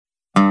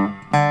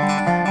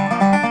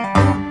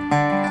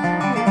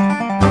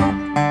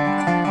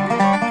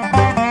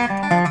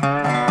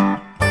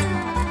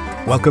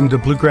Welcome to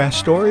Bluegrass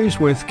Stories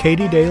with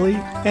Katie Daly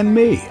and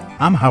me.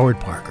 I'm Howard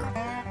Parker.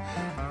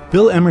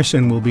 Bill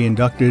Emerson will be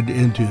inducted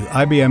into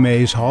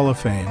IBMA's Hall of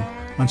Fame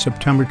on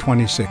September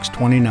 26,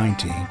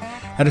 2019,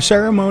 at a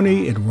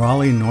ceremony in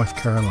Raleigh, North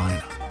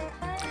Carolina.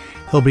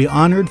 He'll be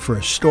honored for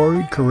a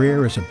storied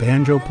career as a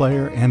banjo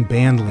player and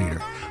band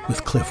leader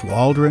with Cliff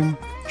Waldron,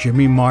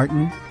 Jimmy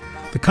Martin,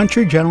 the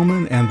Country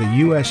Gentlemen, and the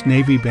U.S.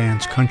 Navy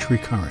Band's Country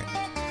Current.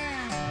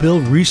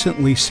 Bill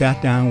recently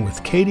sat down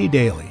with Katie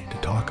Daly to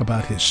talk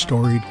about his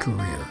storied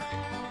career.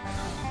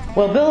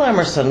 Well, Bill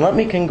Emerson, let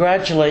me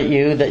congratulate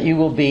you that you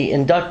will be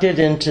inducted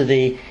into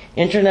the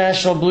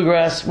International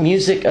Bluegrass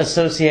Music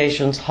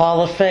Association's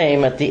Hall of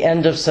Fame at the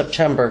end of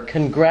September.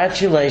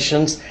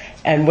 Congratulations.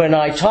 And when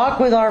I talk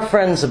with our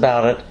friends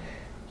about it,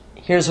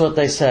 here's what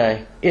they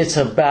say. It's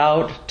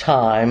about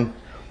time.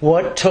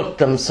 What took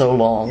them so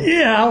long?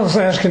 Yeah, I was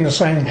asking the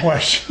same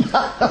question.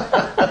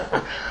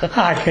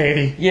 Hi,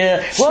 Katie.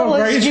 Yeah. Well,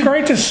 it's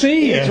great to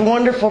see you. It's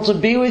wonderful to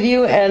be with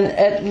you, and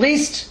at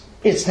least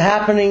it's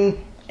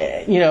happening,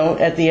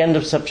 at the end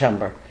of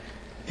September.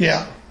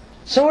 Yeah.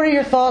 So what are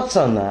your thoughts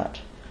on that?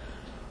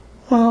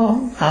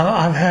 Well,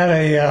 I've had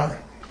a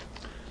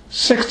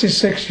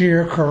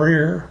 66-year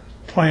career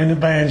playing the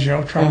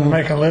banjo, trying to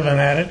make a living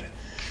at it.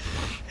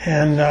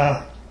 And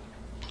a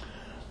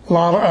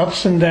lot of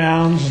ups and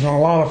downs and a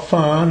lot of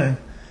fun,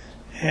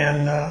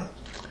 and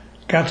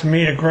got to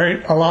meet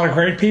a lot of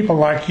great people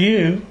like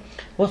you.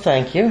 Well,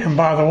 thank you. And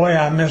by the way,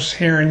 I miss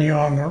hearing you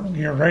on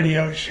your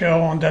radio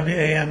show on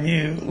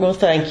WAMU. Well,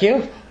 thank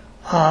you.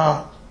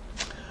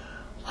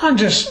 I'm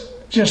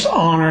just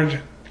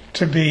honored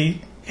to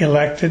be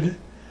elected,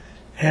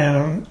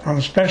 and I'm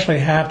especially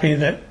happy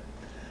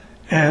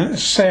and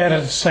sad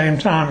at the same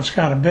time. It's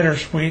kind of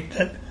bittersweet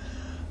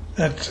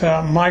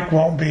that Mike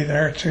won't be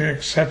there to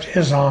accept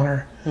his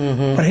honor,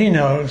 but he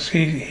knows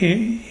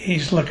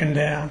he's looking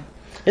down.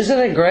 Isn't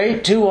it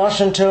great? 2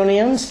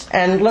 Washingtonians,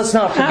 and let's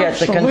not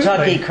forget Absolutely. the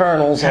Kentucky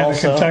Colonels and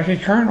also. The Kentucky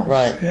Colonels,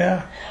 right?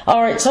 Yeah.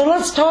 All right, so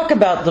let's talk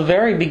about the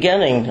very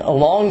beginning, a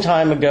long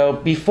time ago,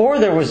 before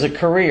there was a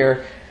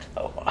career.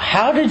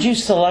 How did you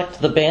select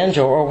the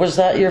banjo, or was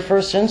that your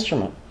first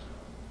instrument?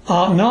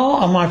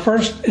 No, my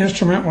first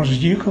instrument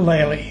was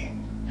ukulele.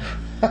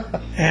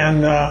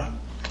 And I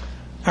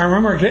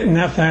remember getting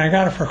that thing. I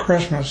got it for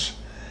Christmas,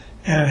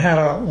 and it had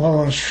a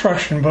little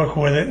instruction book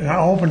with it, and I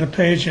opened the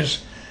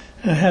pages,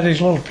 and it had these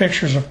little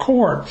pictures of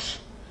chords,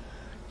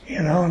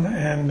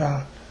 and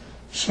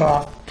so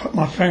I put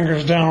my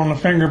fingers down on the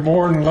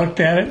fingerboard and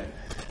looked at it,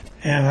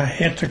 and I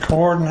hit the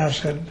chord, and I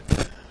said,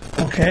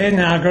 okay,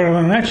 now I go to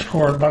the next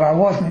chord, but I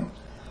wasn't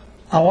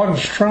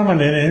strumming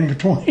it in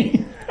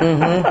between.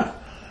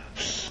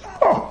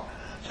 So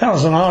that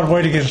was an odd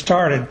way to get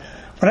started.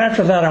 But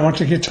after that, I went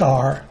to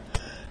guitar,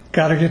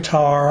 got a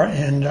guitar,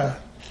 and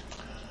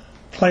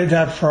played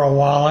that for a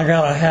while.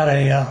 I had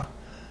a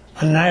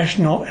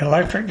National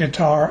electric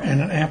guitar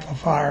and an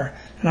amplifier,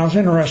 and I was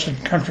interested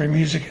in country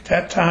music at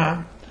that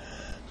time,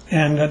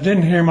 and I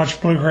didn't hear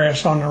much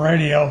bluegrass on the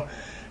radio.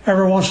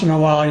 Every once in a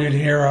while, you'd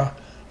hear a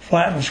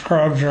Flatt &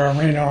 Scruggs or a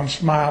Reno and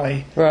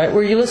Smiley. Right.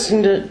 Were you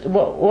listening to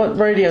what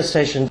radio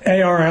station?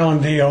 ARL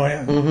and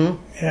DON.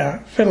 Yeah.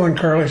 Fiddling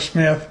Curly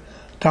Smith,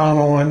 Don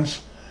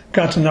Owens.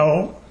 Got to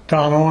know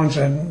Don Owens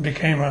and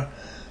became a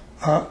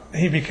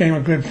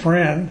good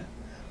friend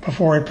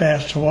before he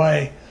passed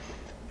away.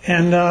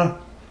 And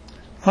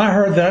I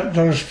heard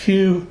those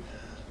few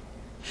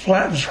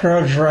Flatt &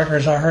 Scruggs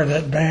records. I heard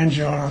that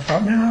banjo, and I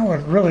thought, man, I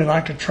would really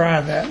like to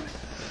try that.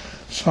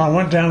 So I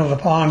went down to the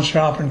pawn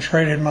shop and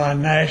traded my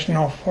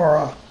National for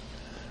a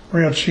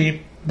real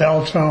cheap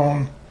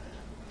bell-tone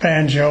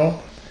banjo,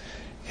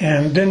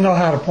 and didn't know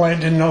how to play it,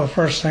 didn't know the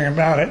first thing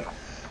about it.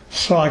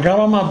 So I got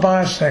on my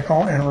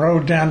bicycle and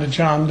rode down to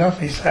John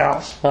Duffy's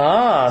house.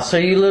 Ah, so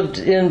you lived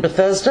in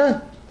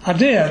Bethesda? I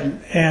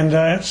did,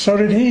 and so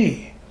did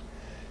he.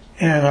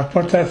 And I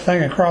put that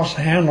thing across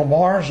the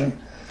handlebars and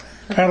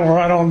pedaled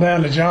right on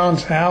down to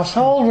John's house.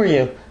 How old were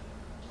you?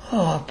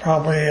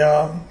 Probably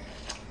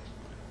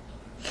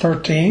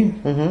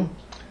 13. And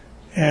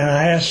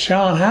I asked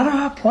John, how do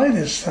I play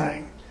this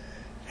thing?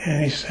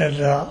 And he said,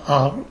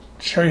 I'll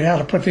show you how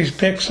to put these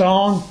picks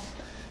on,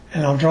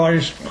 and I'll draw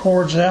you some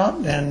chords out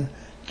and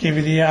give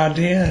you the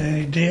idea. And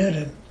he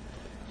did,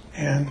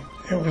 and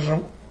it was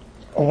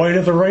away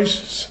to the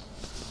races.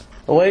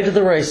 Away to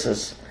the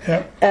races.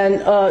 Yep.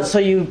 And so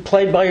you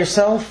played by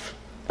yourself?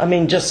 I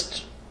mean,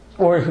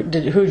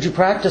 who'd you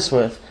practice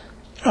with?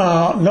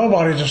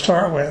 Nobody to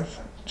start with.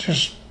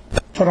 Just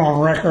put on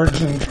records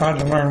and tried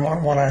to learn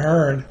what I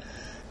heard.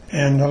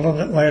 And a little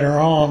bit later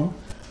on,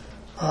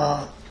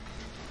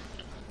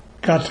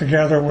 got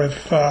together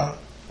with, I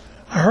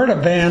heard a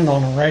band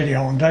on the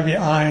radio, on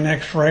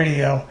WINX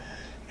radio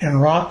in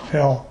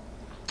Rockville,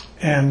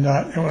 and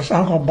it was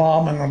Uncle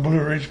Bob and the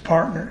Blue Ridge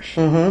Partners.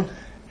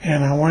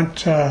 And I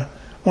went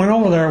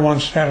over there one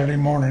Saturday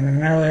morning, and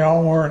there they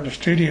all were in the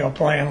studio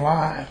playing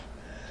live.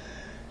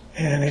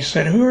 And he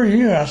said, who are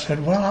you? I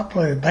said, well, I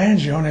play the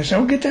banjo. And they said,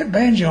 well, get that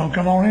banjo and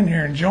come on in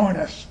here and join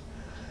us.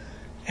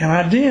 And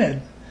I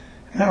did.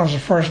 And that was the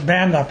first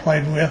band I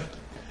played with.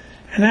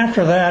 And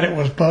after that, it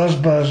was Buzz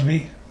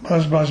Busby.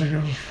 Buzz Busby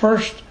was the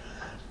first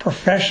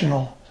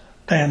professional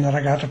band that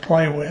I got to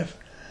play with.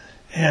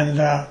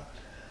 And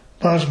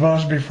Buzz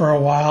Busby for a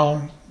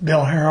while,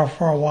 Bill Harrell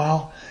for a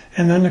while,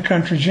 and then the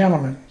Country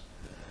Gentlemen.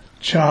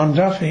 John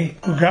Duffy,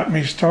 who got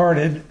me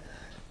started,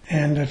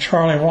 and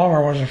Charlie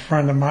Waller was a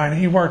friend of mine.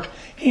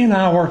 He and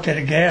I worked at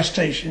a gas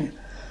station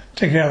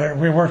together.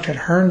 We worked at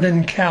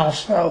Herndon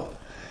Calso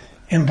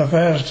in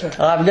Bethesda.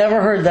 I've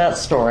never heard that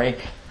story.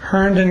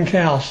 Herndon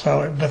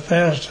Calso at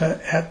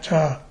Bethesda at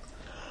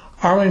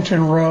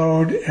Arlington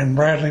Road and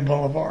Bradley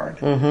Boulevard.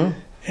 Mm-hmm.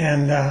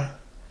 And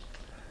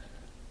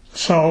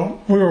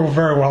so we were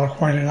very well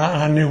acquainted.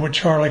 I knew what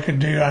Charlie could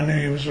do. I knew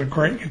he was a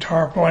great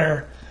guitar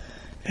player.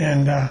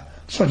 And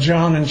so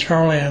John and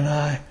Charlie and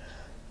I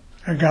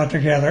got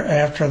together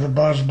after the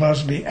Buzz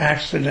Busby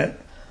accident.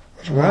 It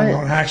was a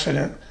well-known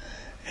accident.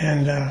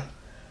 And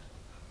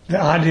the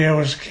idea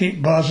was to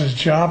keep Buzz's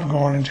job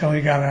going until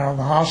he got out of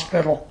the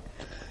hospital.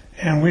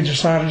 And we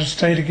decided to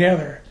stay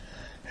together.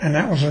 And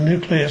that was the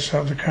nucleus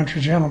of the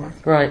Country Gentlemen.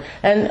 Right.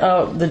 And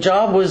the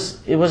job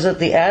was at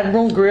the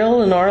Admiral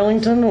Grill in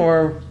Arlington,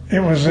 or? It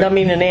was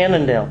in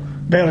Annandale.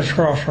 Bailey's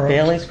Crossroads.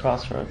 Bailey's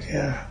Crossroads.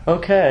 Yeah.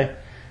 Okay.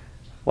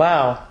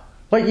 Wow.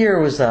 What year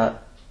was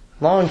that?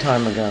 Long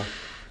time ago.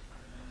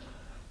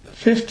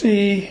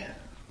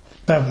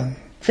 57.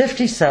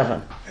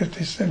 57.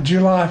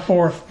 July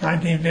 4th,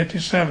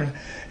 1957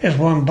 is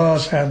when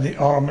Buzz had the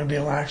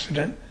automobile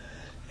accident,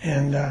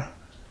 and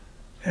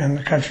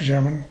the Country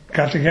Gentlemen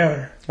got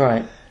together.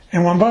 Right.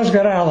 And when Buzz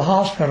got out of the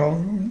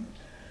hospital,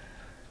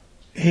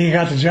 he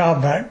got the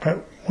job back,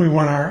 but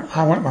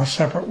I went my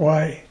separate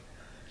way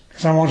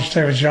because I wanted to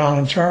stay with John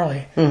and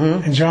Charlie.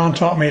 Mm-hmm. And John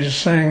taught me to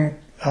sing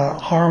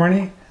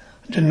harmony.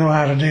 I didn't know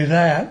how to do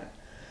that,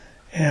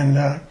 and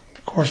of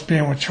course,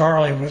 being with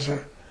Charlie was a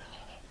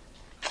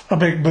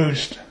big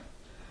boost.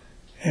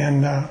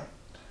 And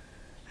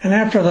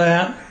after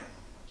that,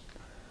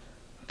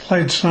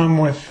 played some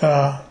with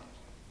Bill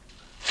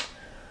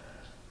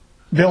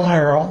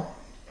Harrell.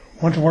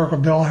 Went to work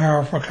with Bill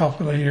Harrell for a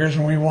couple of years,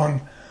 and we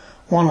won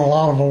a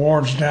lot of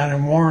awards down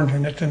in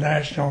Warrenton at the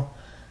National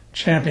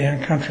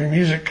Champion Country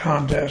Music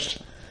Contest.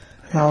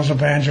 And I was a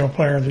banjo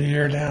player of the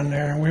year down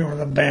there, and we were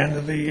the band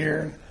of the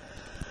year,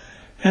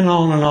 and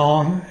on and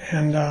on.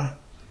 And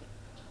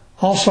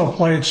also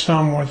played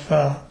some with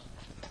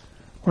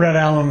Red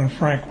Allen and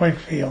Frank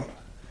Wakefield,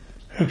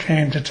 who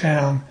came to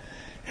town.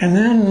 And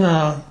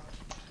then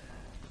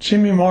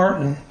Jimmy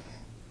Martin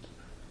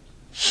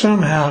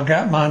somehow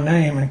got my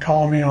name and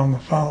called me on the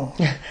phone.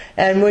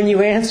 And when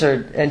you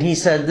answered and he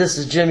said, "This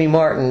is Jimmy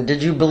Martin,"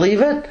 did you believe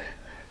it?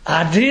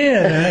 I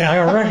did. And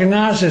I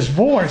recognized his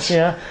voice.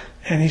 Yeah.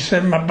 And he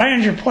said, "My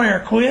banjo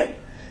player quit,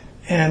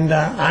 and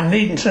I'm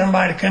needing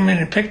somebody to come in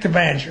and pick the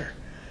banjo.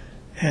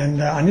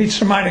 And I need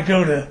somebody to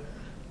go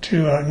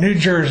to New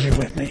Jersey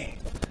with me."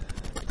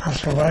 I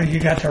said, "Well, you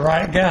got the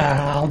right guy.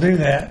 I'll do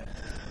that."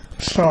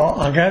 So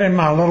I got in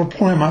my little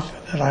Plymouth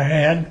that I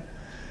had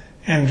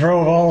and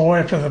drove all the way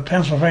up to the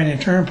Pennsylvania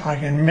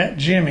Turnpike and met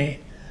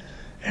Jimmy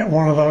at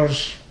one of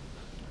those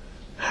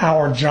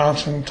Howard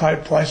Johnson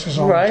type places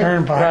on the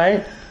Turnpike.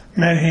 Right.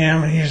 Met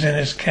him, and he's in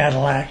his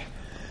Cadillac.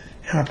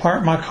 And I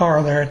parked my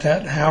car there at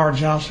that Howard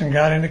Johnson,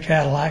 got in the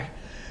Cadillac,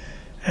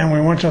 and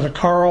we went to the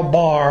Carl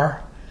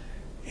Bar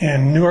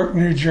in Newark,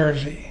 New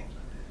Jersey.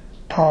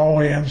 Paul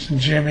Williams and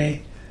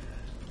Jimmy,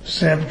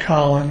 Zeb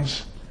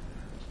Collins,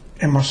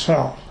 and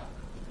myself.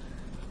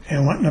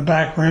 And went in the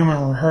back room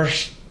and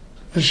rehearsed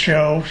the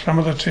show, some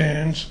of the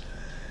tunes.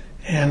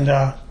 And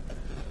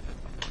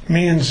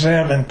me and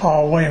Zeb and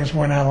Paul Williams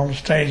went out on the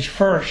stage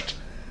first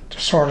to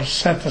sort of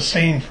set the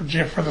scene for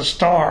the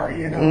star,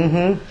 you know.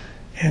 Mm-hmm.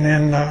 And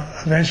then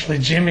eventually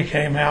Jimmy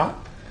came out,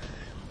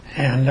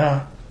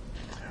 and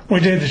we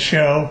did the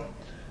show,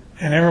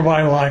 and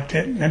everybody liked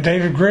it. And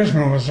David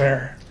Grisman was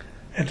there.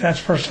 And that's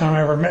the first time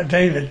I ever met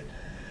David.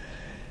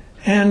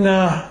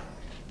 And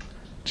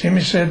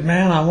Jimmy said,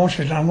 "Man, I want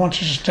you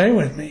to stay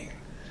with me."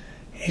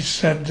 He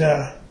said,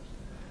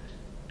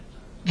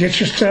 "Get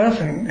your stuff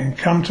and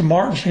come to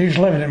Martinsville." He was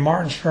living in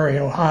Martins Ferry,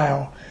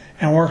 Ohio,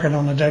 and working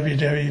on the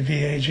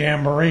WWVA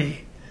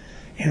Jamboree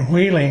in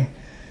Wheeling.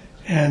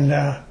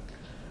 And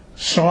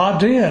so I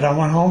did. I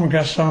went home and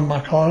got some of my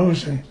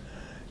clothes and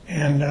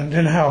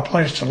didn't have a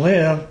place to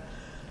live.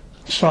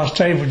 So I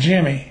stayed with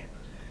Jimmy.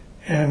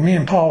 And me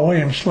and Paul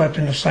Williams slept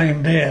in the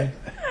same bed.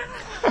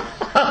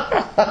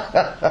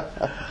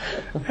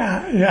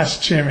 That's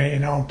Jimmy, you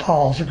know.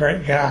 Paul's a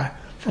great guy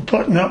for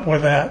putting up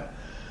with that.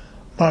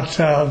 But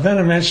then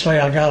eventually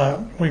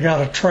we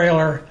got a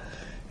trailer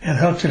and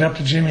hooked it up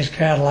to Jimmy's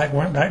Cadillac,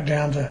 went back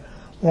down to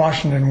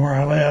Washington where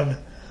I lived,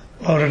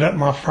 loaded up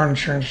my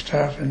furniture and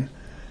stuff, and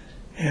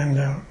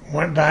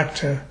went back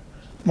to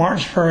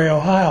Martins Ferry,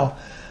 Ohio.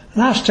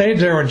 And I stayed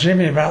there with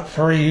Jimmy about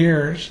 3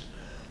 years,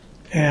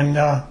 and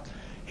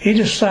he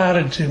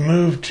decided to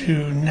move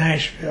to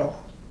Nashville.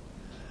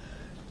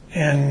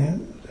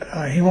 And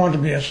he wanted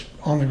to be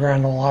on the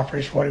Grand Ole Opry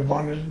is what he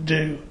wanted to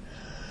do.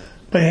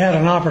 but he had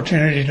an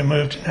opportunity to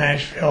move to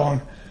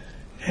Nashville,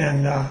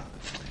 and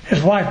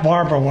his wife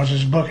Barbara was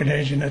his booking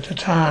agent at the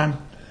time,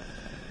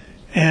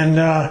 and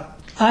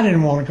I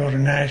didn't want to go to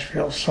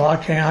Nashville, so I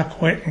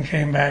quit and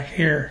came back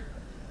here,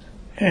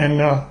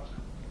 and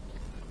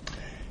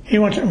he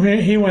went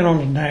on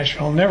to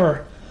Nashville.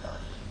 Never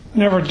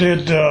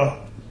did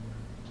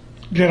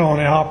get on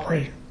the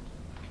Opry,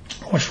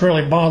 which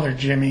really bothered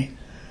Jimmy,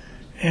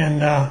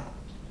 and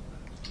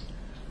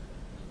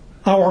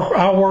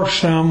I worked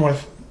some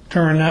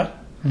during that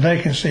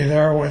vacancy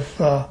there with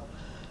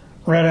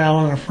Red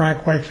Allen and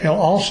Frank Wakefield.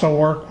 Also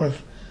worked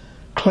with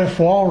Cliff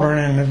Waldron,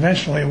 and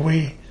eventually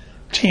we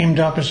teamed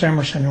up as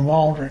Emerson and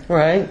Waldron.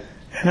 Right.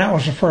 And that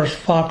was the first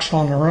Fox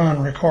on the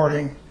Run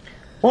recording.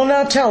 Well,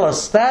 now tell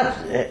us that,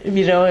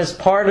 as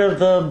part of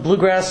the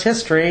bluegrass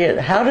history,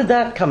 how did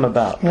that come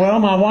about? Well,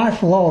 my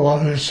wife Lola,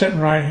 who's sitting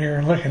right here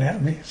and looking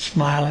at me,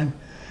 smiling,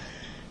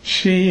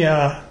 she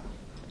was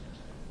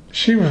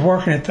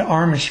working at the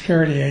Army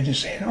Security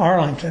Agency in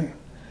Arlington,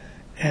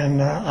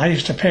 and I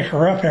used to pick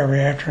her up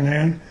every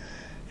afternoon,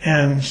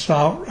 and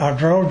so I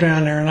drove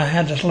down there, and I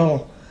had this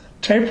little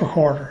tape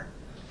recorder,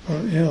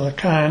 the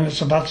kind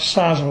that's about the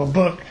size of a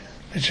book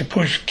that you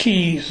push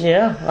keys.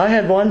 Yeah, I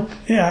had one.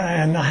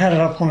 Yeah, and I had it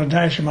up on the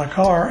dash of my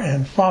car,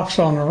 and Fox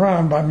on the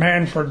Run by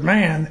Manfred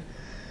Mann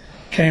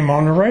came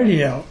on the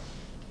radio.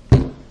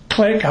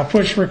 Click, I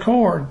pushed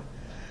record,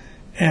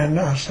 and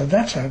I said,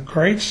 that's a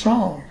great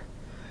song.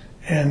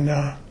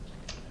 And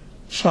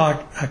so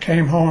I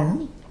came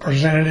home,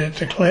 presented it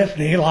to Cliff,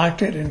 and he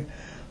liked it, and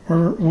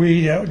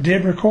we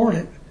did record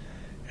it.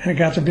 And it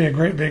got to be a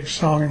great big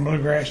song in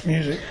bluegrass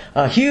music.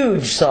 A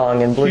huge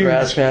song in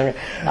bluegrass music.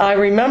 I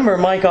remember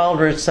Mike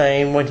Aldrich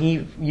saying when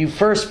you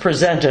first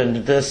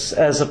presented this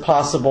as a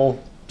possible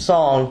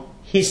song,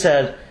 he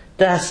said,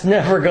 that's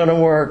never going to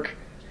work.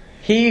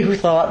 He who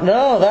thought,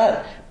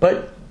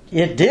 but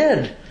it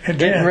did. It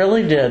did. It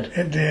really did.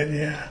 It did,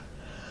 yeah.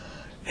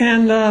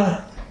 And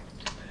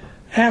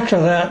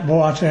after that,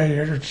 boy, I tell you,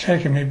 you're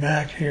taking me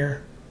back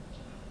here.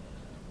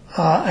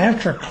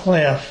 After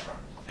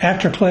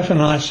Cliff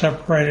and I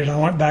separated, I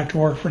went back to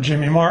work for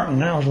Jimmy Martin.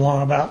 That was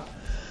along about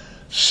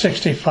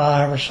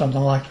 65 or something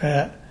like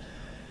that.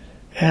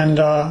 And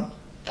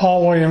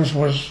Paul Williams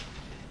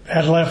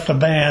had left the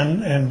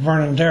band, and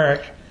Vernon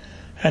Derrick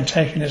had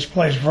taken his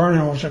place.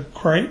 Vernon was a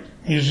great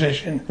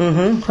musician,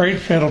 great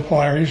fiddle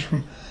player. He's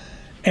from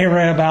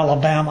Arab,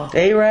 Alabama.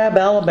 Great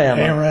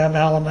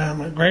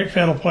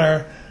fiddle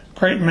player,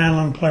 great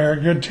mandolin player,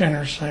 good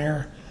tenor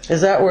singer.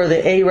 Is that where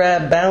the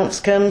Arab bounce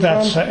comes from?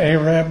 That's the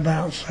Arab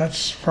bounce.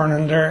 That's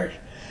Vernon Derrick.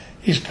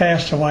 He's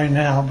passed away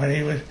now, but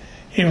he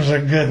was a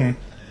good one.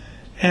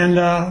 And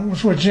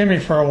was with Jimmy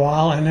for a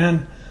while, and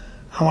then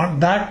I went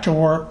back to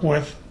work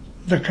with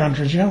the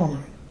Country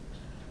Gentlemen.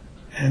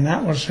 And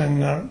that was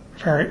in the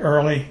very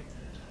early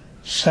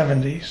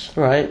 70s.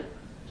 Right.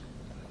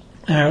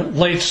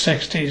 Late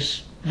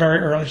 60s, very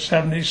early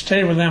 70s.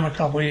 Stayed with them a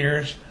couple of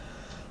years.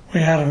 We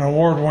had an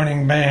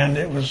award-winning band.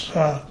 It was...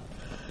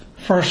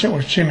 First, it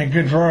was Jimmy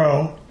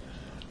Goodrow,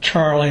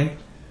 Charlie,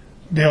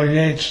 Bill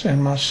Yates,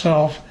 and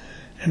myself.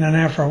 And then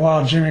after a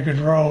while, Jimmy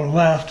Goodrow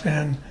left,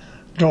 and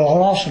Doyle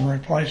Lawson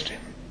replaced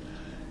him.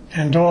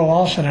 And Doyle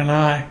Lawson and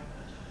I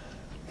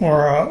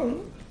were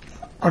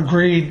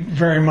agreed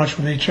very much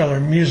with each other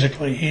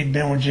musically. He'd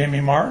been with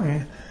Jimmy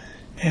Martin,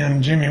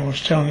 and Jimmy was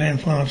still an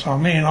influence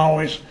on me, and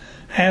always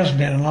has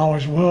been and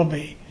always will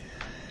be.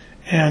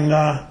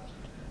 And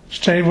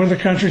stayed with the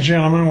Country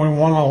Gentlemen. We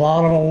won a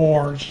lot of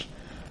awards.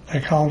 They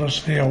called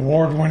us the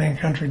award-winning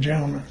Country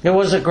Gentlemen. It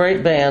was a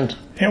great band.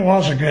 It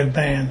was a good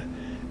band.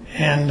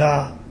 And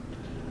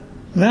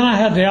then I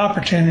had the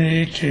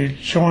opportunity to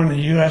join the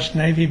U.S.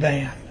 Navy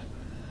Band.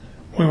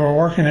 We were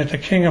working at the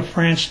King of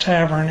France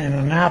Tavern in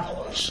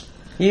Annapolis.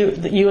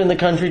 You and the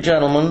Country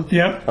Gentlemen?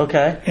 Yep.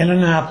 Okay. In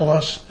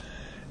Annapolis.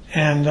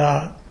 And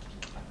a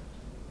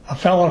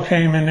fellow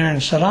came in there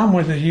and said, I'm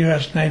with the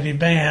U.S. Navy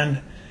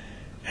Band,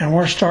 and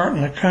we're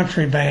starting a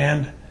country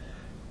band,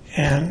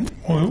 and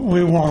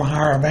we want to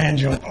hire a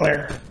banjo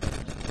player.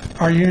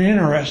 Are you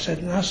interested?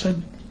 And I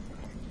said,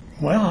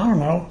 well, I don't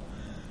know.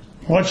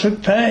 What's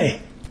it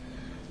pay?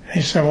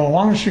 He said, well,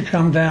 why don't you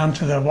come down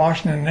to the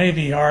Washington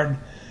Navy Yard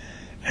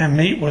and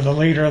meet with the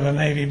leader of the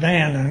Navy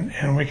Band,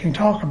 and we can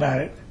talk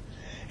about it.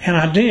 And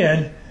I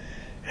did,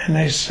 and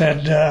they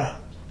said,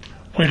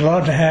 we'd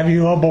love to have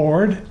you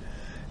aboard,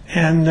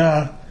 and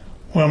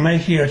we'll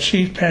make you a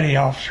chief petty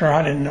officer.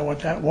 I didn't know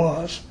what that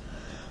was.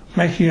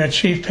 Make you a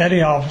chief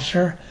petty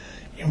officer.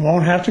 You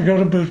won't have to go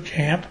to boot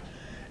camp,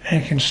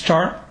 and you can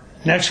start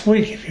next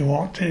week if you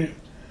want to.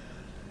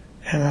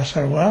 And I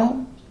said,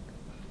 well,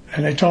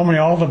 and they told me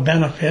all the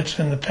benefits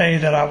and the pay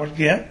that I would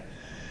get,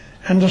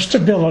 and the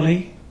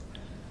stability,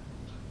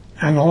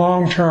 and the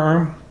long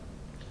term,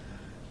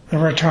 the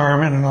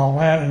retirement and all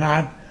that, and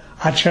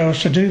I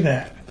chose to do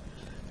that.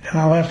 And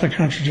I left the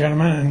Country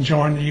Gentlemen and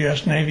joined the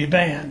U.S. Navy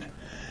Band,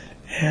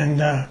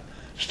 and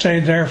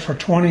stayed there for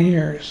 20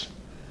 years.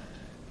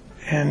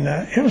 And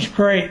it was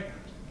great.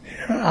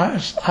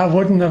 I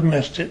wouldn't have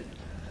missed it.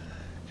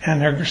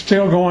 and they're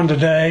still going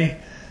today.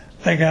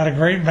 They got a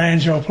great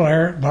banjo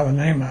player by the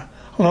name of,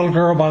 a little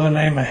girl by the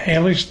name of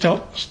Haley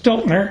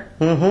Stiltner.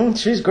 Mm-hmm.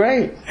 She's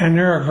great. And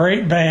they're a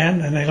great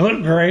band, and they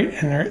look great,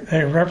 and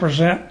they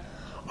represent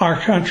our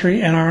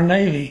country and our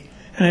Navy,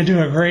 and they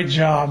do a great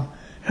job.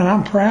 And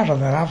I'm proud of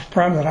that. I'm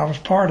proud that I was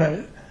part of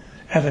it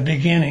at the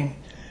beginning.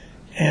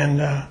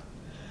 And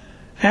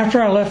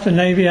after I left the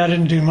Navy, I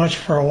didn't do much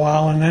for a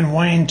while, and then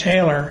Wayne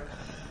Taylor,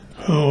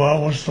 who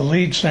was the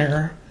lead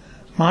singer,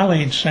 my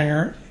lead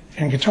singer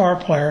and guitar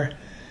player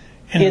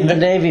in the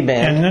Navy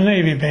band. In the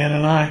Navy band,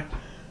 and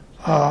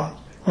I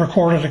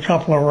recorded a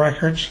couple of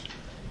records,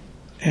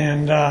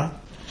 and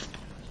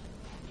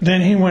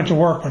then he went to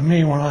work with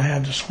me when I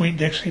had the Sweet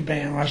Dixie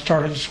Band. When I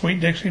started the Sweet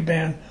Dixie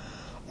Band,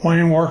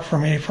 Wayne worked for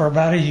me for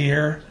about a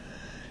year,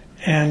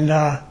 and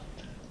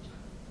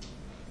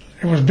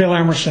it was Bill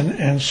Emerson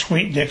and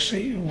Sweet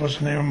Dixie was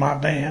the name of my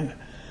band.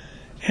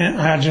 And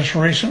I just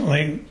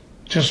recently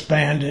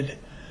disbanded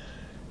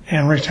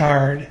and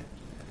retired,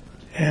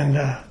 and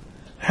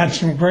had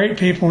some great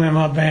people in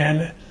my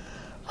band.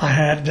 I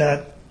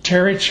had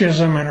Terry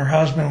Chisholm and her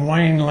husband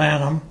Wayne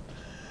Lanham,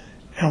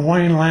 and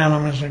Wayne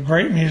Lanham is a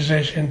great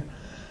musician,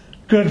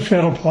 good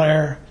fiddle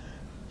player,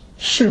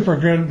 super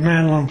good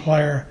mandolin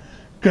player,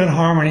 good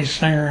harmony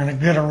singer, and a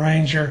good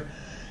arranger.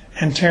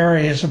 And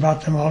Terry is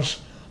about the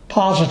most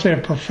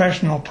positive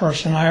professional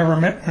person I ever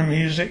met in the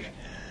music,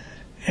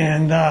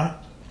 and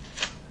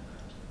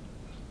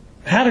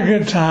had a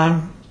good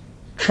time,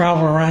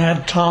 traveled around. I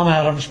had Tom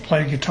Adams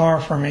play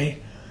guitar for me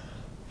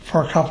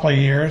for a couple of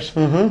years,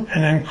 and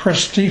then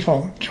Chris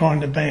Stiefel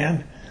joined the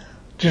band.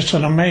 Just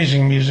an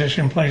amazing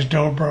musician, plays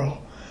dobro,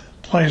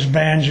 plays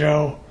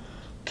banjo,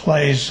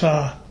 plays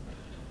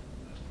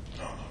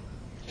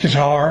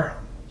guitar,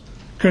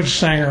 good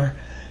singer,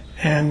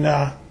 and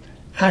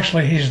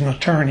actually he's an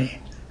attorney,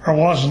 or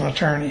was an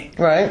attorney.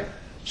 Right.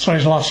 So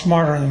he's a lot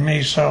smarter than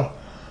me, so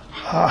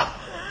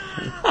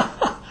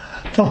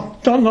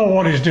don't know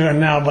what he's doing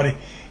now, but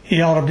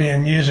he ought to be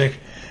in music.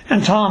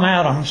 And Tom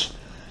Adams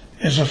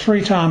is a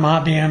 3-time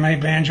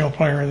IBMA Banjo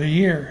Player of the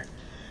Year,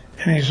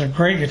 and he's a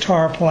great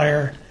guitar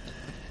player.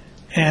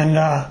 And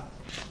I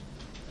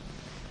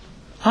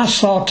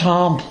saw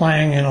Tom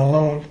playing in a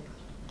little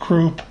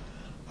group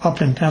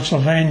up in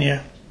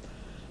Pennsylvania,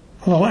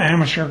 a little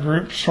amateur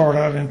group sort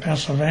of in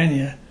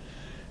Pennsylvania,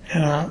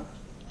 and I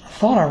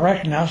thought I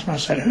recognized him. I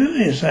said, "Who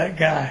is that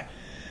guy?"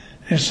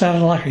 It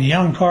sounded like a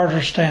young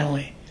Carter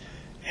Stanley,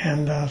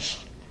 and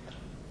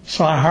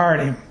so I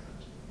hired him.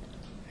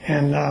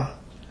 And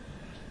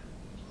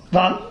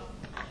about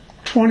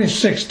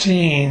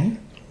 2016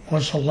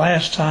 was the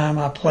last time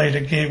I played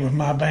a gig with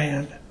my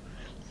band,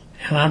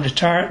 and I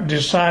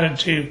decided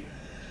to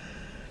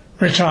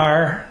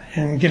retire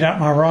and get out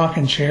my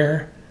rocking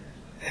chair,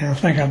 and I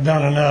think I've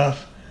done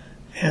enough.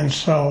 And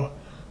so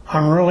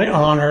I'm really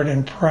honored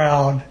and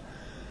proud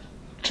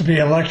to be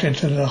elected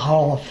to the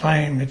Hall of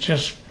Fame. It's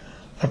just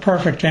a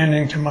perfect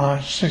ending to my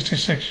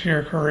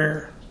 66-year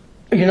career.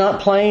 You're not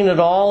playing at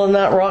all in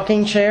that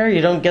rocking chair?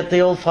 You don't get the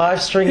old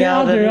 5-string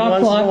out every once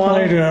in a while?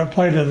 I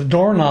play to the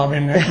doorknob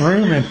in that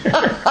room in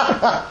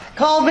there.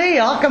 Call me.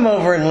 I'll come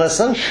over and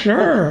listen.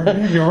 Sure.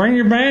 You bring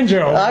your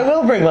banjo. I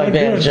will bring my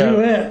banjo.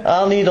 Do it.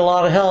 I'll need a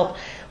lot of help.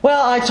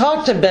 Well, I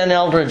talked to Ben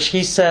Eldridge.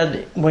 He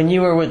said when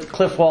you were with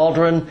Cliff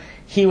Waldron,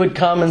 he would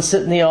come and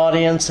sit in the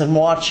audience and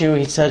watch you.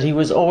 He said he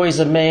was always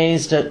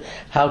amazed at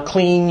how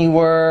clean you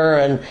were,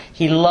 and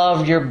he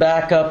loved your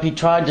backup. He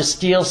tried to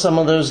steal some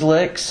of those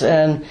licks.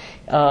 And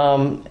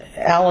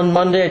Alan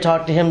Munday, I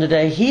talked to him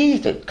today, he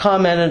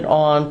commented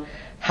on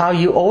how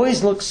you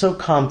always looked so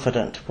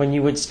confident when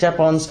you would step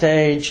on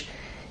stage.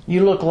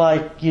 You look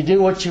like you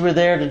knew what you were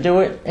there to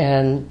do it,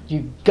 and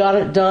you got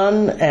it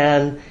done,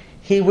 and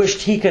he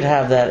wished he could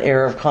have that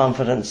air of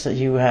confidence that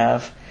you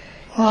have.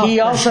 He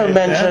also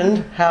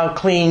mentioned how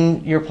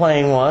clean your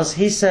playing was.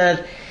 He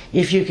said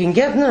if you can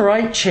get in the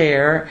right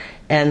chair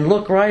and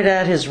look right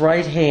at his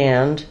right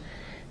hand,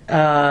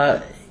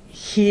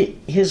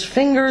 his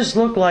fingers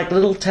look like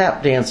little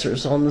tap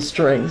dancers on the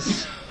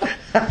strings.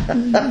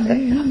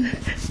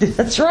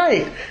 That's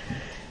right.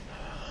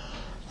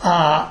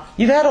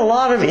 You've had a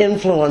lot of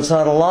influence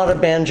on a lot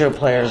of banjo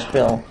players,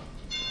 Bill.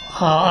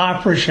 I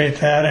appreciate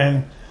that,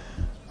 and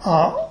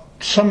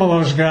some of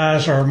those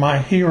guys are my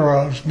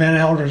heroes. Ben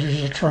Eldridge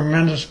is a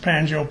tremendous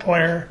banjo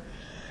player,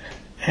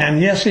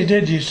 and yes, he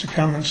did used to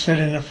come and sit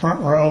in the front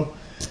row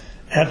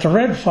at the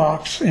Red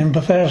Fox in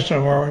Bethesda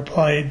where we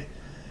played.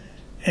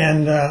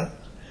 And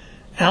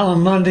Alan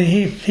Munday,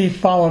 he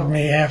followed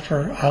me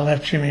after I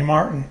left Jimmy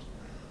Martin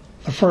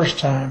the first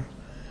time,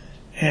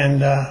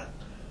 and I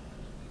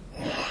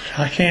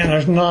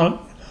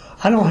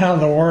don't have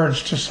the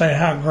words to say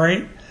how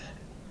great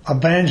a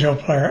banjo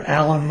player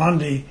Alan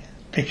Munday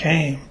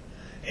became.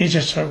 He's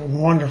just a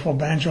wonderful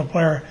banjo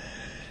player,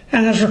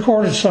 and has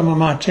recorded some of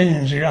my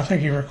tunes. I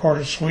think he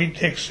recorded Sweet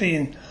Dixie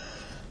and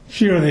a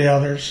few of the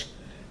others.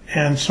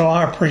 And so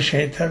I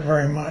appreciate that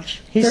very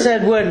much. He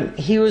said when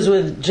he was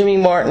with Jimmy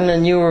Martin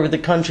and you were with the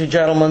Country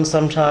Gentlemen,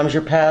 sometimes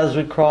your paths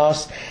would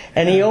cross,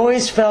 and he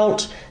always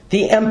felt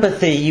the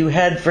empathy you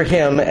had for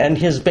him and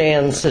his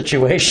band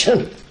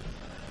situation.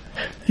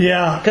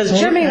 Yeah. Because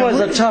Jimmy was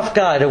a tough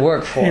guy to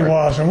work for. He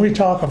was, and we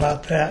talk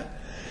about that.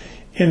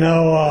 You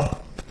know,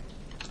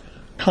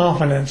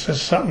 confidence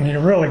is something you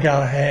really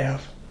got to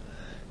have.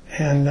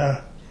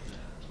 And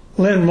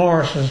Lynn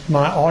Morris is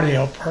my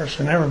audio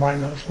person.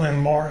 Everybody knows Lynn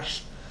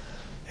Morris,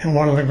 and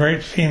one of the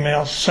great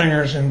female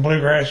singers in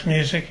bluegrass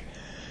music.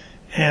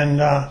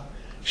 And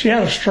she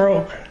had a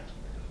stroke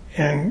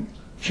and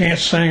can't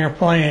sing or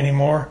play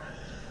anymore,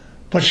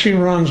 but she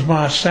runs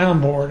my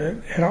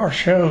soundboard at our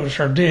shows,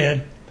 or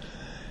did.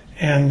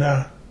 And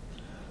I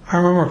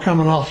remember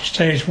coming off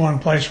stage one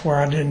place where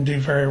I didn't do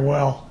very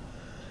well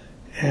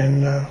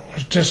and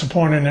was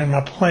disappointed in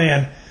my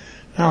playing.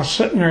 And I was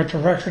sitting there at the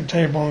record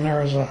table, and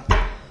there was a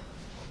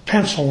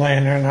pencil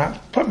laying there, and I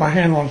put my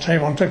hand on the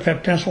table and took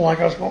that pencil like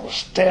I was going to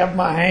stab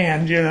my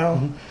hand, you know.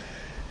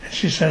 Mm-hmm. And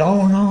she said,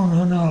 "Oh,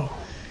 no,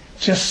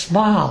 just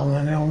smile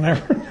and they'll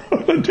never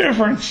know the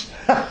difference."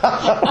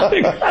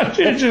 I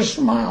did just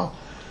smile.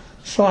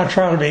 So I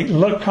try to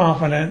look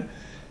confident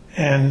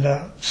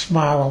and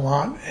smile a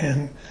lot,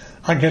 and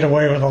I get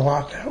away with a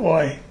lot that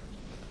way.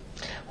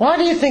 Why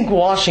do you think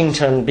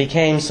Washington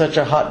became such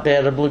a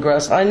hotbed of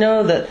bluegrass? I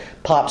know that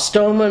Pop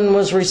Stoneman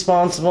was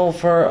responsible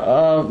for,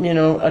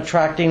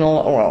 attracting a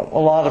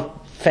lot of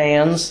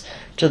fans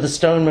to the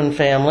Stoneman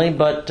family,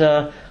 but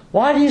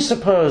why do you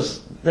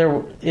suppose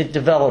it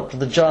developed,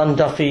 the John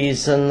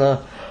Duffys and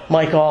the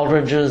Mike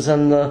Aldridges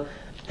and the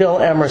Bill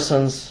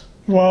Emersons?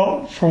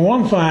 Well, for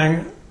one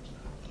thing,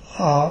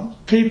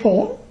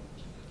 people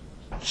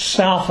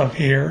south of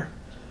here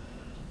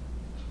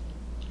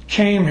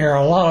came here,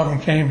 a lot of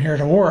them came here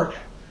to work,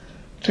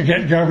 to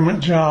get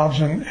government jobs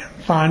and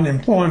find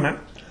employment,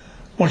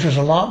 which is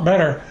a lot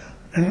better.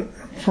 And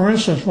for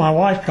instance, my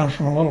wife comes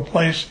from a little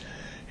place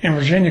in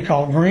Virginia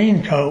called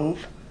Green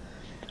Cove,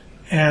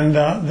 and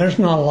there's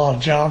not a lot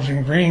of jobs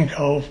in Green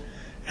Cove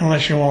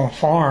unless you want a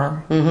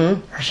farm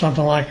or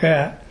something like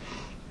that.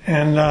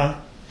 And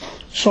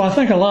so I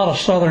think a lot of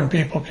Southern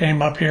people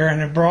came up here,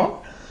 and they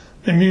brought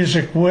the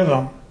music with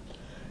them.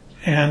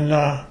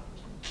 And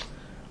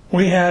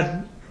we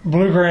had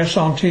bluegrass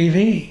on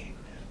TV.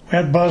 We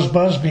had Buzz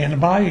Busby and the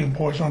Bayou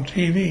Boys on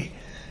TV.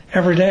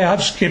 Every day I'd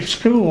skip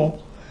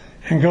school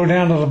and go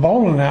down to the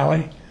bowling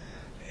alley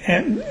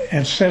and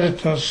sit at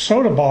the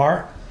soda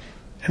bar,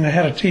 and they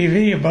had a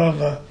TV above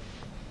the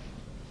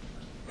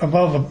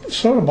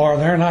soda bar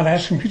there, and I'd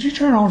ask them, "Could you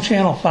turn on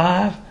Channel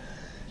 5?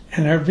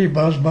 And there'd be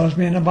Buzz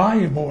Busby and the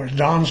Bayou Boys,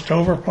 Don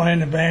Stover playing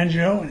the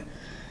banjo,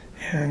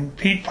 and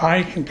Pete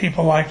Pike and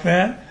people like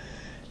that.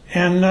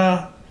 And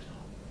the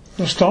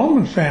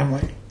Stoneman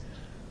family,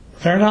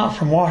 they're not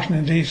from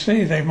Washington,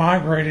 D.C. They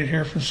migrated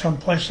here from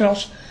someplace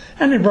else,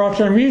 and they brought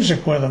their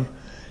music with them.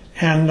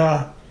 And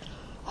a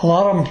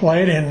lot of them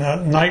played in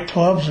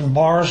nightclubs and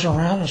bars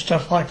around and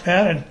stuff like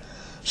that, and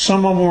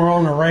some of them were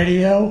on the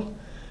radio.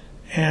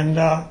 And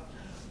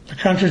the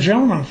Country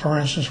Gentlemen, for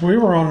instance, we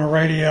were on the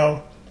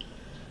radio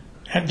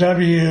at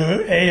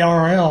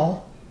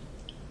WARL,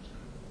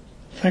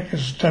 I think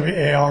it's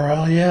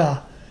WARL,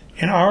 yeah,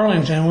 in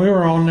Arlington. We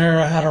were on there,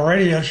 I had a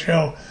radio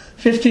show,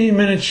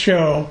 15-minute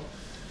show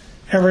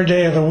every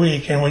day of the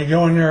week, and we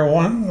go in there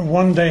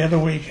one day of the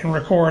week and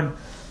record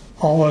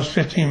all those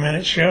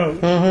 15-minute shows.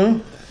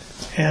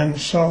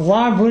 And so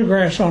live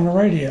bluegrass on the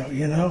radio,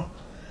 you know,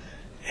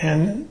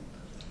 and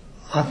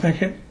I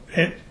think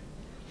it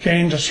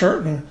gained a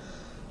certain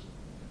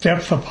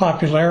depth of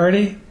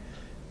popularity,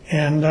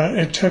 and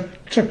it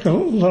got a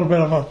little bit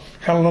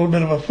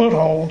of a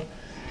foothold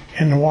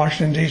in the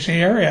Washington D.C.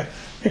 area,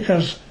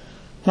 because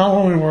not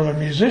only were the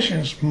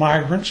musicians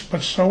migrants,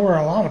 but so were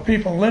a lot of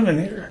people living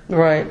here.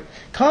 Right.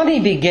 Connie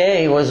B.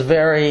 Gay was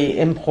very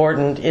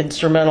important,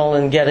 instrumental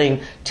in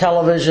getting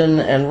television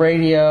and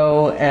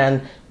radio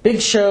and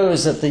big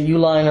shows at the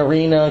Uline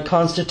Arena,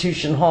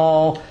 Constitution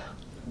Hall,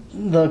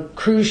 the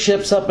cruise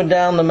ships up and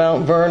down the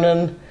Mount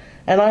Vernon.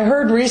 And I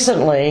heard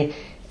recently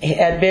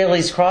at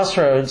Bailey's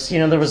Crossroads,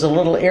 there was a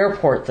little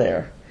airport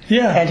there.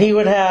 Yeah. And he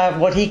would have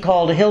what he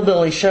called a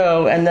hillbilly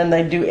show, and then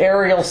they'd do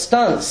aerial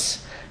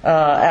stunts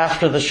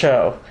after the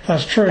show.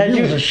 That's true.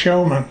 He was a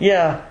showman.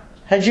 Yeah.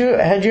 Had you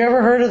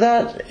ever heard of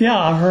that? Yeah,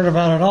 I've heard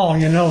about it all.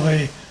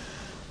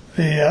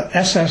 The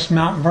SS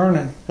Mount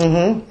Vernon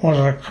was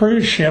a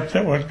cruise ship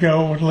that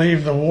would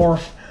leave the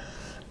wharf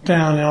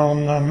down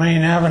on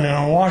Main Avenue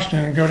in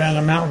Washington and go down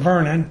to Mount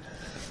Vernon,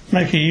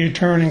 make a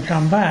U-turn and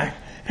come back.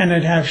 And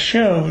they'd have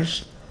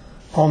shows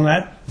on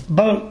that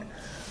boat.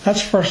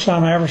 That's the first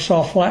time I ever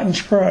saw Flatt &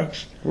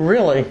 Scruggs.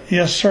 Really?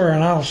 Yes, sir.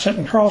 And I was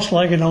sitting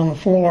cross-legged on the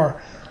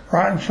floor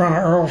right in front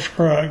of Earl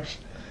Scruggs,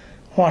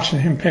 watching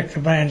him pick the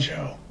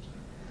banjo.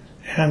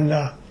 And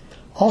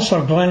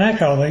also Glen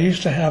Echo, they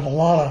used to have a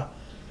lot of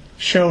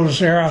shows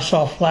there. I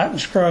saw Flatt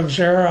 & Scruggs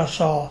there. I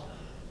saw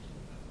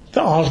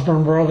the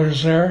Osborne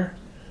Brothers there,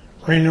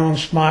 Reno and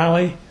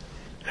Smiley.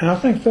 And I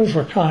think those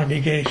were kind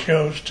of gay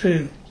shows,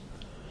 too.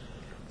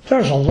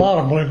 there's a lot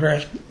of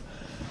bluegrass.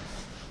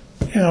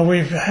 You know,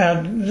 we've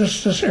had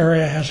this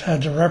area has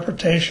had the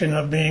reputation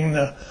of being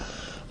the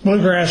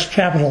bluegrass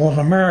capital of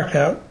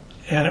America,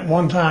 and at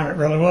one time it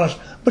really was.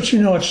 But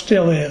you know, it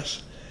still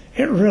is.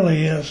 It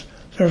really is.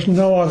 There's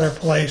no other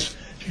place.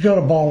 If you go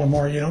to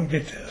Baltimore, you don't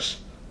get this.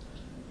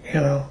 You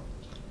know,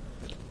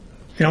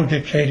 you don't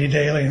get Katie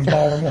Daly in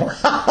Baltimore.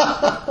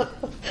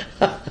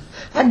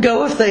 I'd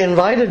go if they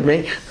invited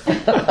me.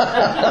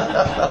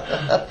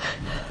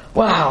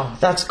 Wow,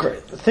 that's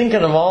great.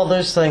 Thinking of all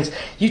those things.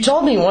 You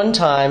told me one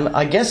time,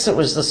 I guess it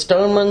was the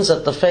Stonemans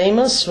at the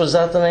Famous, was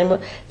that the name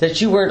of it?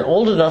 That you weren't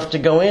old enough to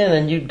go in,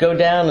 and you'd go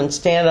down and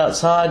stand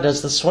outside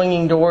as the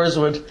swinging doors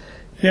would,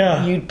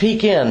 you'd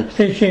peek in.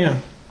 Peek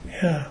in,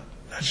 yeah,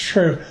 that's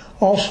true.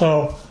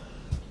 Also,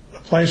 a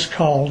place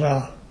called,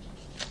 what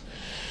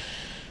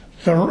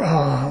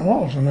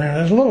was the name?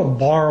 There's a little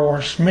bar where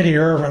Smitty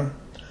Irvin,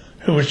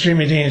 who was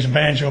Jimmy Dean's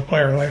banjo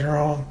player later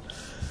on,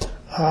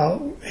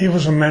 he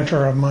was a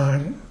mentor of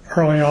mine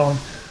early on.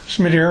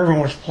 Smitty Irvin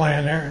was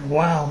playing there, and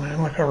wow,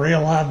 man, like a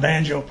real live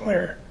banjo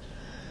player.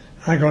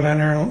 I go down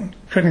there and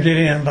couldn't get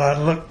in, but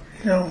I'd look,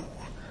 you know.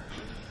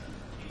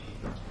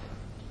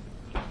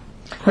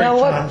 Great Now,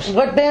 times.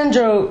 what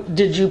banjo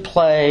did you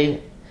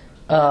play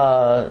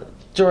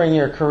during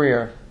your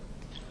career?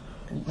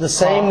 The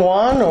same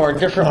one or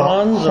different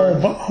ones?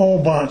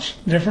 Whole bunch,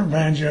 different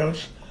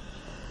banjos.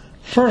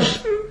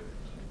 First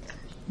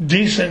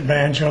decent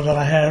banjo that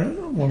I had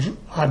was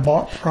I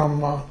bought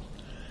from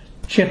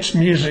Kip's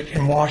Music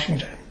in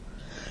Washington.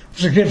 It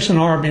was a Gibson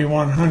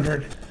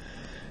RB100,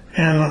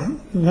 and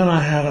then I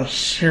had a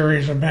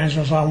series of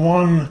banjos. I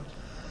won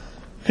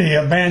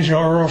the banjo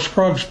Earl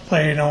Scruggs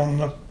played on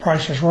the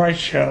Price is Right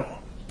show.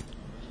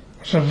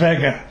 It was a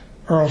Vega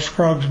Earl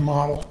Scruggs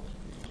model,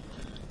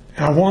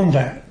 and I won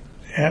that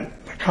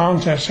at the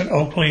contest at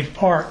Oak Leaf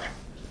Park.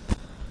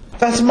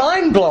 That's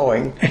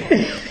mind-blowing.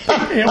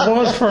 It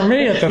was for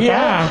me at the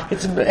time.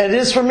 It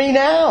is for me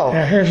now.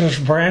 Yeah, here's this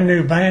brand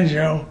new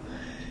banjo,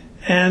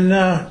 and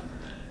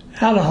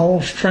had a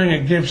whole string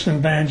of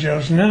Gibson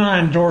banjos, and then I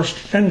endorsed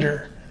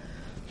Fender.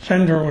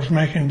 Fender was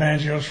making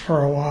banjos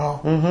for a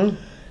while,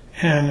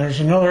 and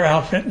there's another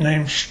outfit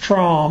named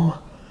Strom,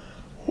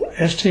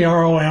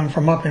 S-T-R-O-M,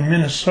 from up in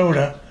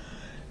Minnesota,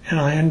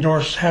 and I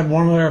had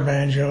one of their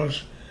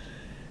banjos,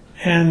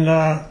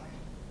 and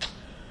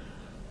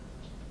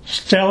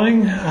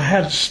Stelling, I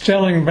had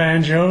Stelling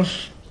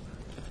banjos.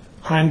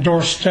 I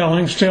endorsed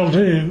Stelling, still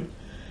do.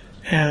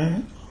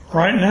 And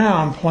right now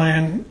I'm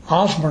playing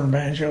Osborne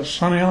banjos,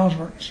 Sonny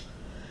Osborne's.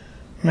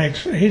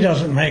 He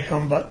doesn't make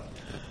them, but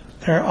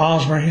they're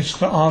Osborne. It's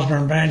the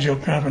Osborne Banjo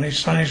Company.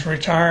 Sonny's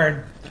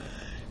retired.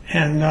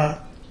 And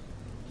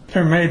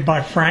they're made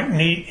by Frank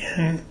Neat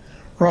in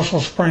Russell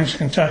Springs,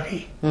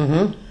 Kentucky.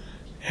 And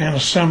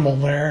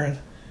assembled there.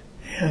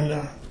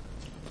 And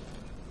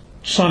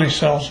Sonny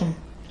sells them.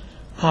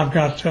 I've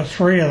got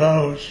 3 of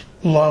those.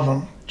 Love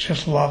them.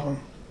 Just love them.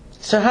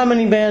 So how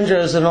many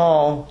banjos in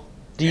all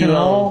do you In own?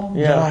 all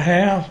that I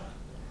have,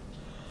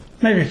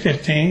 maybe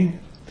 15.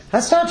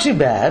 That's not too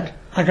bad.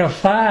 I got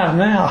 5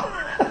 now.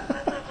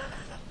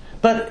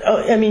 But,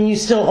 I mean, you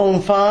still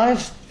own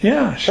 5?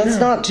 Yeah, sure. That's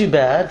not too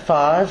bad,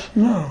 5.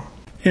 No.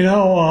 You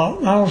know,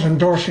 I was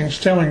endorsing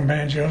Stelling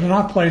banjos, and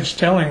I played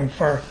Stelling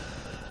for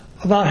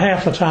about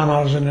half the time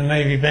I was in the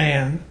Navy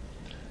band,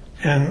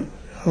 and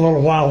a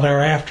little while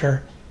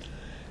thereafter.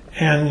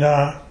 And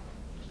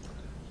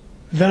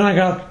then I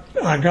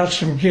got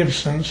some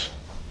Gibsons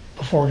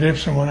before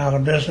Gibson went out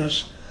of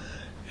business,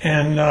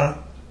 and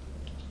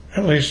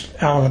at least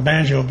out of the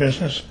banjo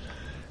business.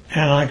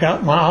 And I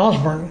got my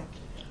Osborne,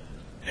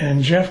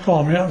 and Jeff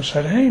called me up and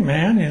said, "Hey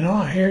man, you know,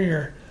 I hear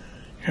you're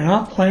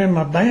not playing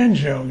my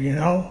banjo, you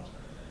know."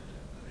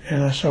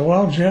 And I said,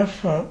 "Well,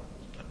 Jeff, I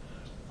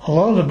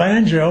love the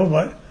banjo,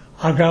 but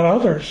I've got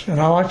others, and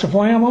I like to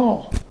play them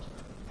all.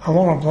 I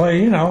want to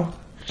play, you know,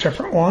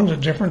 different ones at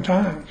different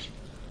times."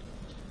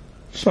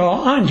 So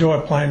I enjoy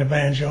playing the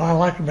banjo. I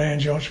like the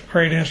banjo. It's a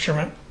great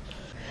instrument.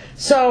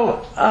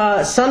 So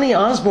Sonny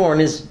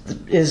Osborne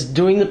is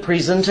doing the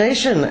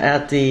presentation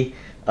at the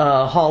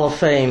Hall of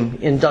Fame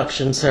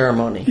induction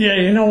ceremony. Yeah,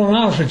 you know, when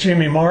I was with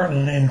Jimmy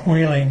Martin in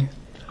Wheeling,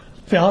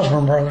 the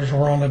Osborne brothers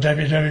were on the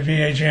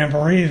WWVA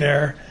Jamboree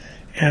there,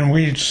 and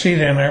we'd see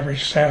them every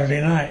Saturday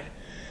night.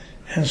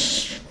 And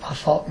I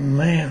thought,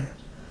 man,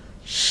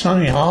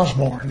 Sonny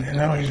Osborne, you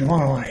know, he's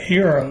one of my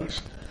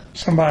heroes.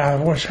 Somebody I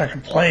wish I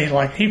could play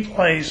like he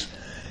plays.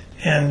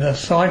 And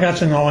so I got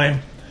to know him,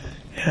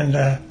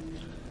 and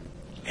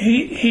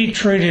he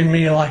treated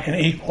me like an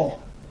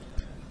equal.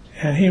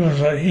 And he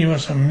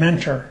was a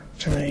mentor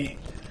to me.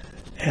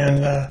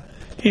 And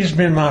he's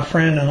been my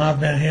friend, and I've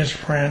been his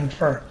friend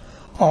for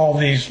all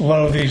these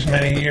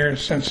many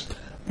years, since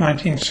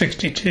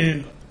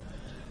 1962.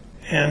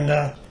 And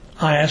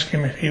I asked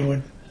him if he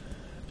would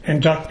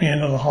induct me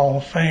into the Hall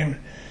of Fame.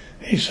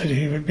 He said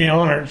he would be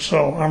honored,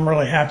 so I'm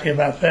really happy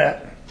about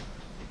that.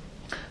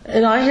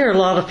 And I hear a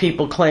lot of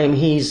people claim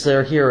he's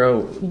their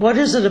hero. What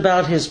is it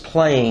about his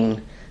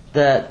playing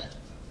that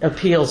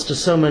appeals to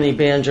so many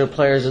banjo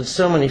players and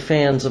so many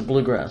fans of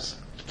bluegrass?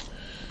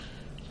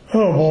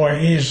 Oh boy,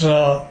 he's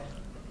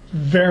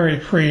very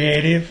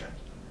creative.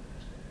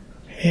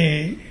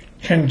 He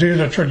can do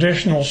the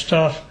traditional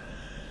stuff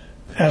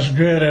as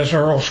good as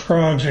Earl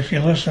Scruggs. If you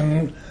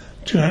listen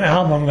to an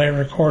album they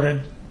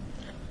recorded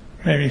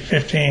maybe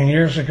 15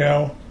 years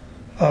ago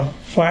of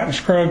Flatt and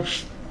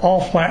Scruggs,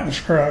 all Flatt and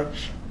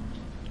Scruggs,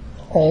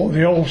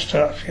 the old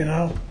stuff,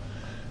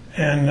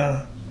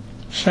 and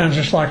sounds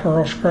just like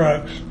Earl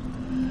Scruggs.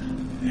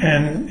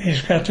 And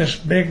he's got this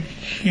big,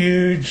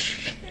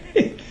 huge,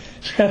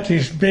 he's got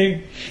these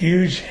big,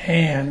 huge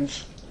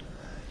hands,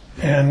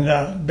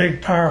 and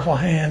big, powerful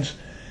hands.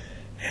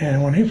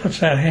 And when he puts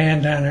that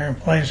hand down there and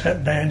plays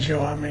that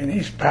banjo, I mean,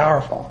 he's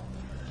powerful.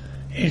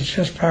 He's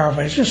just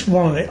powerful. He's just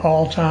one of the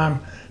all-time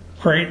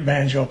great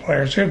banjo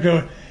players.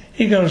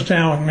 He goes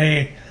down with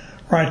me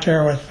right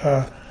there with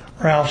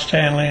Ralph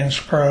Stanley and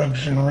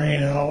Scruggs and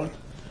Reno and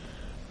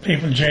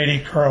people,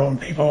 J.D. Crowe and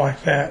people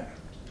like that.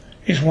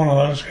 He's one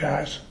of those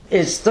guys.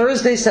 It's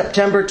Thursday,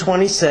 September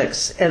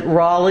 26th at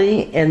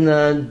Raleigh in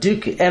the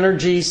Duke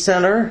Energy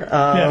Center.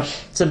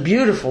 Yes. It's a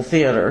beautiful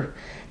theater.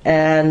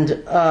 And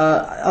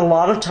a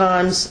lot of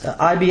times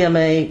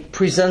IBMA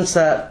presents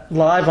that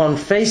live on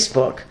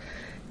Facebook.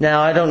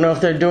 Now, I don't know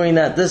if they're doing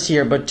that this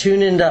year, but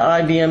tune into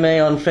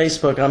IBMA on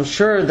Facebook. I'm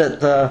sure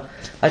that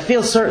I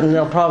feel certain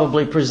they'll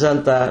probably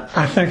present that.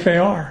 I think they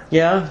are.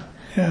 Yeah?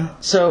 Yeah.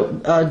 So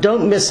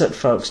don't miss it,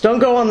 folks. Don't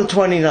go on the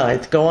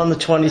 29th. Go on the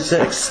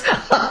 26th.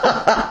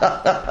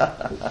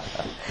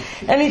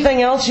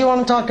 Anything else you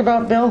want to talk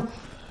about, Bill?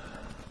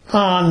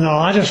 No,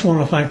 I just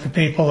want to thank the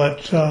people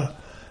that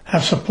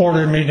have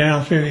supported me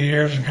down through the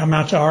years and come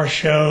out to our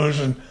shows,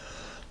 and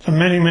the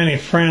many, many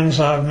friends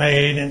I've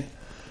made, and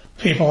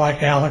people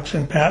like Alex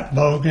and Pat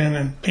Bogan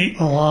and Pete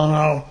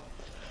Milano,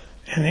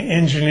 and the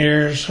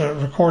engineers,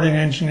 recording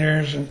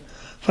engineers and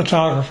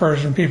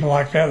photographers and people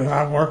like that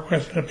I've worked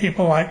with, and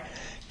people like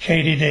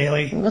Katie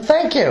Daly. Well,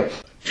 thank you.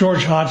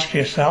 George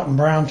Hodgkiss out in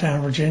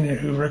Browntown, Virginia,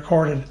 who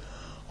recorded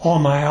all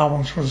my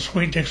albums for the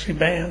Sweet Dixie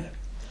Band.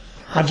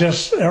 I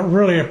just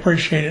really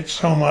appreciate it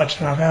so much,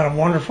 and I've had a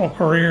wonderful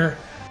career.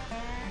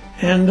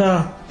 And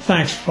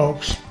thanks,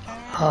 folks.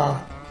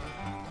 I'm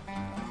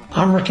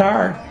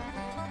retired.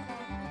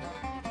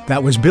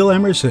 That was Bill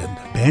Emerson,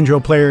 banjo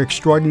player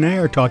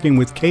extraordinaire, talking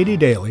with Katie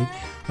Daly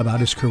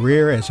about his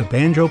career as a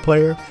banjo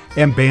player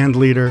and band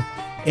leader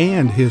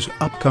and his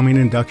upcoming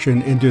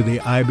induction into the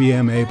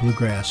IBMA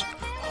Bluegrass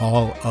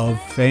Hall of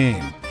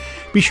Fame.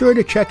 Be sure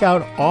to check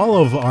out all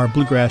of our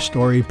Bluegrass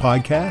Story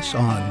podcasts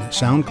on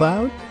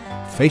SoundCloud,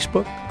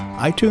 Facebook,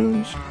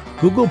 iTunes,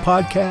 Google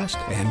Podcast,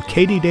 and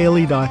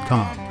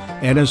katiedaly.com.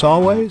 And as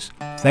always,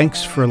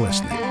 thanks for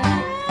listening.